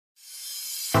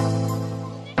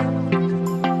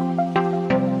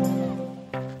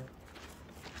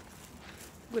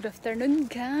Good afternoon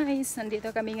guys! Nandito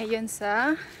kami ngayon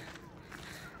sa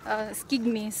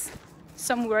Skignis,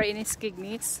 somewhere in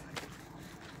Skignis.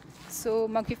 So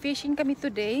mag-fishing kami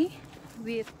today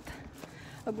with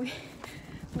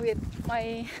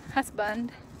my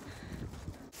husband.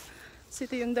 So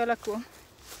ito yung dala ko.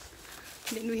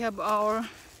 Then we have our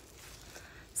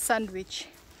sandwich.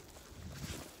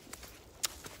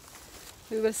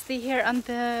 We will stay here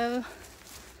until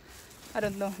I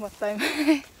don't know what time.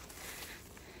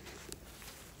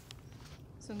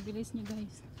 So ang bilis niya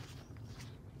guys.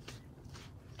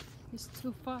 It's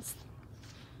too fast.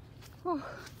 Oh,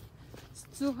 it's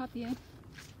too hot here.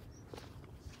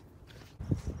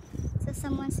 So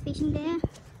someone's fishing there.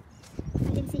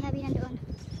 I can see Hubby nandoon.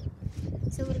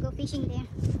 So we'll go fishing there.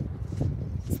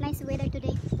 It's nice weather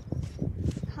today.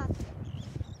 Hot.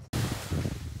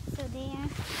 So there.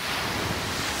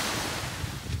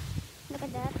 Look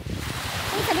at that.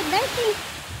 Oh, it's a bit dirty.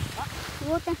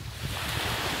 Water.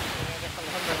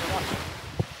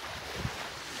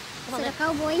 So the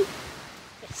cowboy.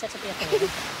 Set up your camera.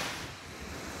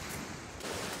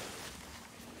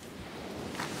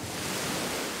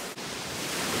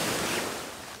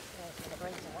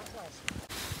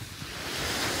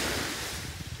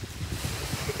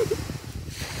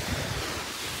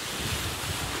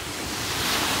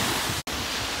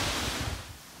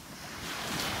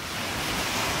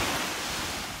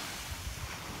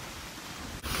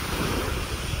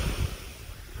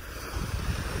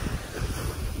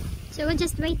 So we'll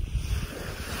just wait.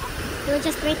 We'll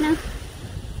just wait now.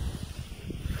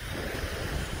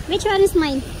 Which one is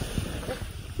mine?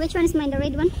 Which one is mine? The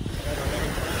red one?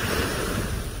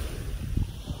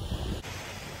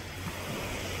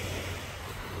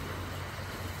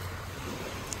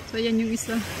 So yan yung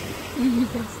isa.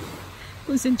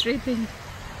 Concentrating.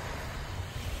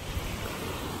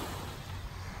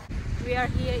 We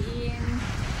are here in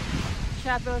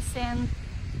Chapel St.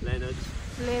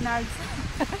 Leonard's.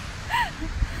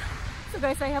 So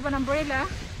guys, I have an umbrella.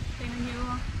 Tingnan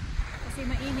nyo kasi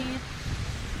mainit.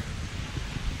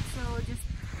 So just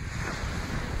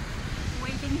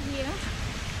waiting here.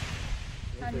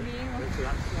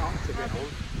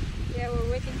 Yeah,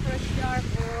 we're waiting for a shark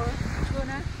or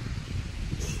tuna.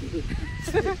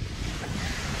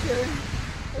 Sure.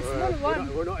 A small one.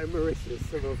 We're not in Mauritius,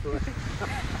 so we're for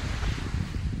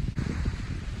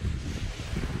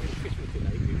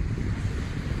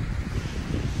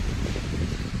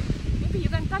Maybe you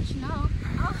can catch now.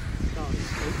 Oh.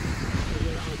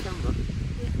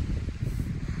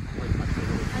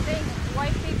 I think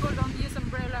white people don't use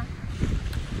umbrella.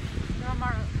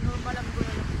 Normal umbrella.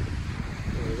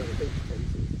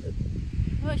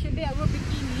 Well, should be our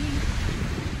bikini.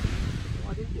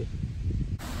 Why didn't you?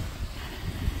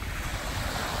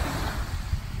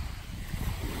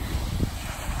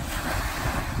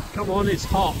 Come on, it's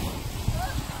hot.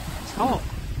 It's hot.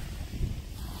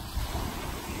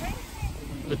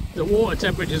 The water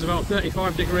temperature is about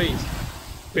 35 degrees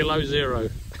below zero.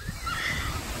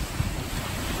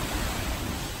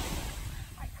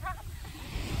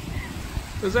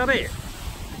 Is that it?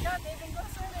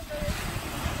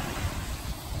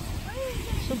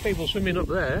 Some people swimming up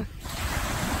there.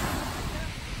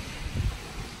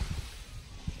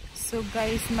 So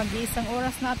guys, mag-iisang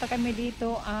oras na ata kami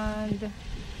dito and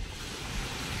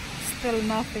still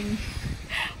nothing.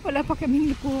 Wala pa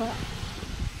kaming nakuha.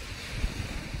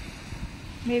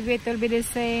 Maybe it will be the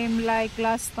same like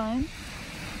last time.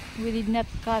 We did not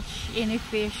catch any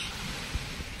fish.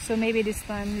 So maybe this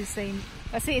time the same.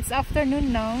 Kasi it's afternoon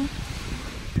now.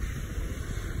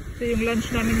 So yung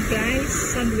lunch namin guys,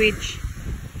 sandwich.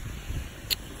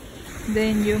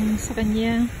 Then yung sa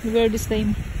kanya, we're the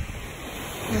same.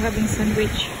 We're having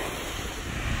sandwich.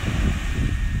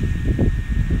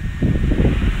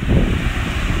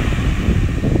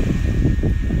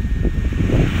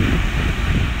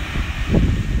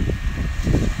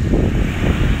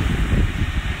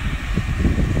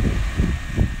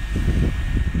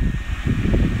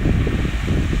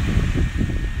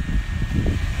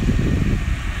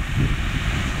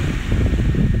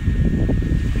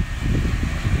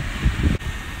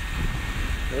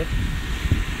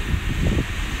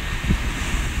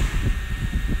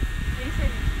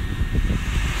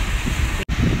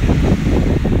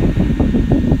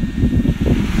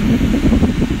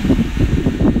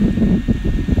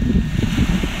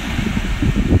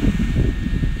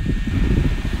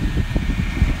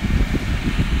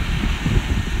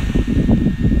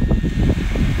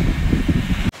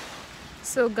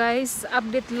 So guys,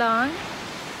 update lang.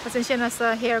 Pasensya na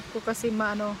sa hair ko kasi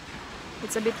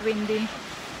it's a bit windy.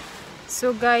 So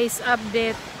guys,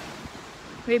 update.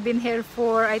 We've been here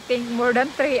for I think more than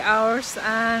 3 hours,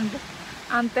 and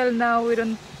until now we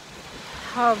don't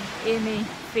have any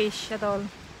fish at all.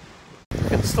 You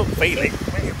can still feel it.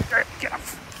 Get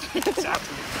off.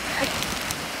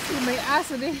 May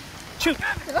aso din. Shoot!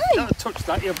 Don't touch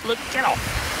that, you blood. Get off.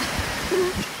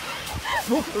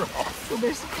 So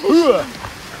there's fish.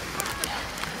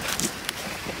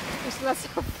 There's lots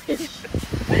of fish.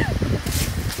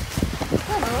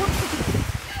 Hello.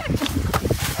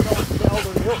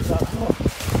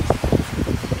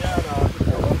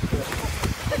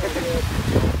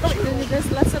 There's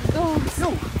lots of dogs.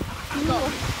 No.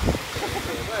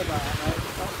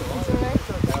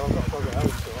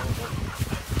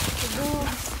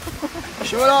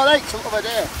 Sure, all right, over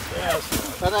there. Yes.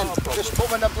 And then just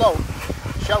put in the blow,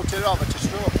 shout it over to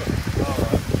stroke it.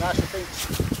 That's the thing.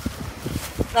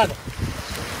 Nada.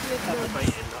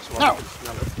 No.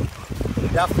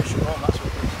 Yeah, fish at home, that's what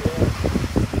it is.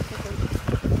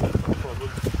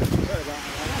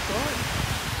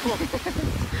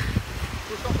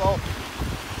 Just not ball.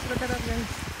 Look at that, guys.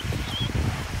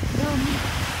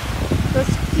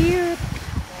 That's cute.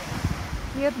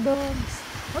 Cute dogs.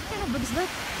 What kind of dog is that?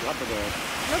 Labrador.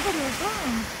 Labrador.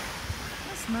 Oh,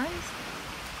 that's nice.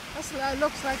 That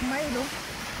looks like Milo.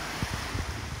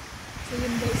 So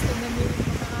yun guys, tingnan nyo yung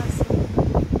mga aso.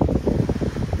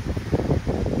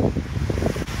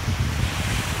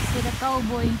 So the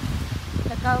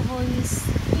cowboy is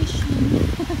fishing.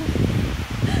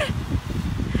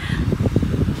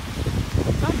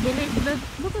 Can't believe that.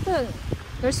 Look at that.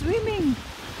 They're swimming.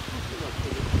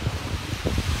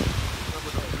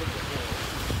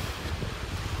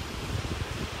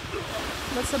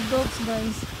 Lots of dogs,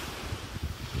 guys.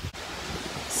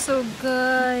 So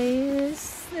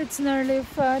guys, it's nearly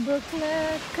 5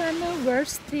 o'clock and we're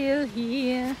still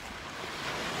here.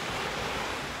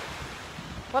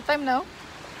 What time now?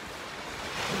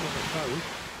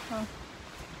 Oh.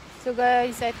 So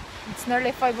guys, it's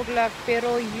nearly 5 o'clock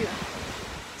pero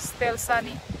still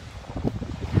sunny.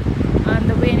 And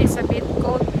the wind is a bit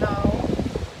cold now.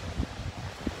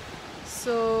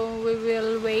 So we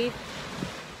will wait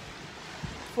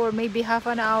for maybe half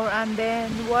an hour and then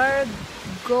we're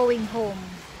going home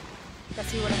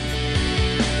kasi walang